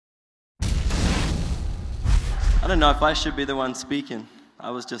don't know if I should be the one speaking.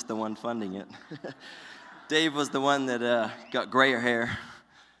 I was just the one funding it. Dave was the one that got grayer hair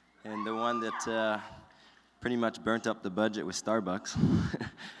and the one that pretty much burnt up the budget with Starbucks.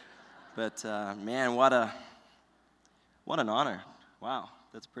 But man, what an honor. Wow,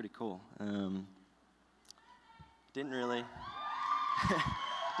 that's pretty cool. Didn't really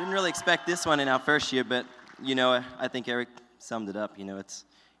expect this one in our first year, but you know, I think Eric summed it up. You know,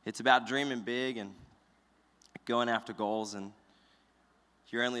 it's about dreaming big and going after goals, and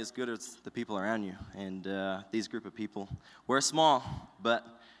you're only as good as the people around you. And these group of people, we're small, but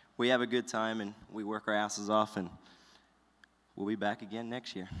we have a good time and we work our asses off, and we'll be back again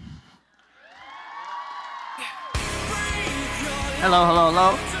next year. Hello, hello,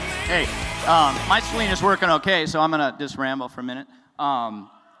 hello. Hey, my spleen is working okay, so I'm gonna just ramble for a minute.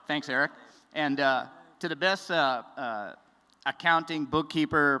 Thanks, Eric. And to the best accounting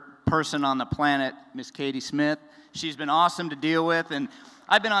bookkeeper person on the planet, Miss Katie Smith. She's been awesome to deal with, and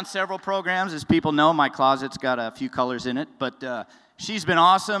I've been on several programs. As people know, my closet's got a few colors in it, but she's been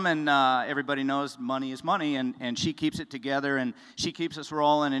awesome, and everybody knows money is money, and she keeps it together, and she keeps us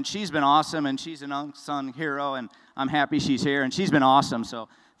rolling, and she's been awesome, and she's an unsung hero, and I'm happy she's here, and she's been awesome, so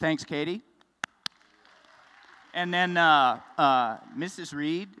thanks, Katie. And then Mrs.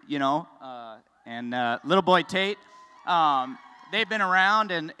 Reed, you know, and little boy Tate, they've been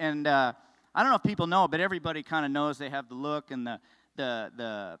around, and I don't know if people know, but everybody kind of knows they have the look and the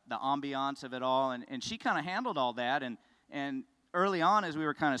ambiance of it all, and she kind of handled all that, and early on, as we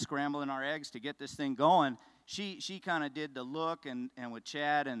were kind of scrambling our eggs to get this thing going, she kind of did the look and with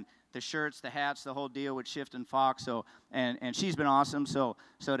Chad and the shirts, the hats, the whole deal with Shift and Fox. So and she's been awesome. So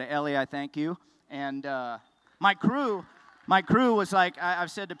to Ellie, I thank you. And my crew was like,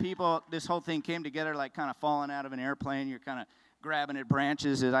 I've said to people, this whole thing came together like kind of falling out of an airplane. You're kind of grabbing at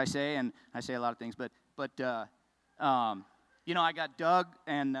branches, as I say, and I say a lot of things, but you know, I got Doug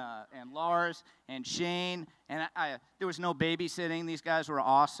and Lars and Shane, and there was no babysitting. These guys were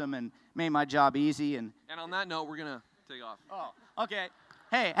awesome and made my job easy. And on that note, we're going to take off. Oh, okay.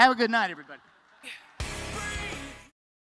 Hey, have a good night, everybody.